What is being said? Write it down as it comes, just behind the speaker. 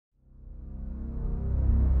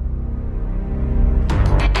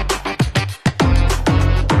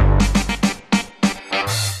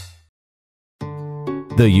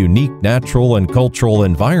The unique natural and cultural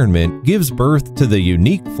environment gives birth to the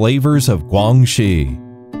unique flavors of Guangxi.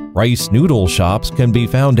 Rice noodle shops can be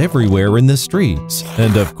found everywhere in the streets,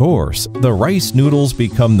 and of course, the rice noodles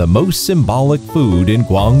become the most symbolic food in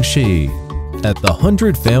Guangxi. At the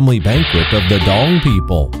 100 family banquet of the Dong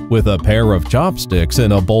people, with a pair of chopsticks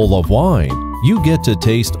and a bowl of wine, you get to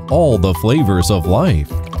taste all the flavors of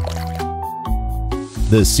life.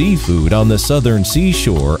 The seafood on the southern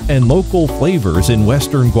seashore and local flavors in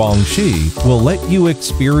western Guangxi will let you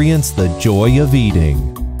experience the joy of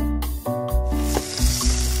eating.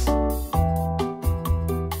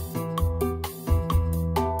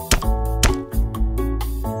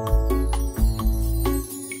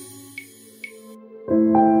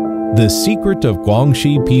 The secret of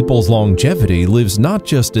Guangxi people's longevity lives not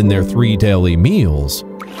just in their 3 daily meals.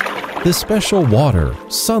 The special water,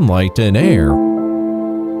 sunlight, and air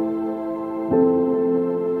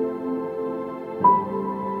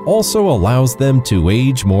also allows them to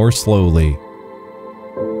age more slowly.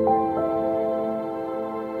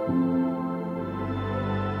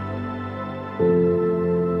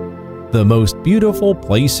 The most beautiful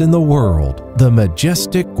place in the world, the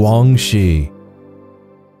majestic Guangxi.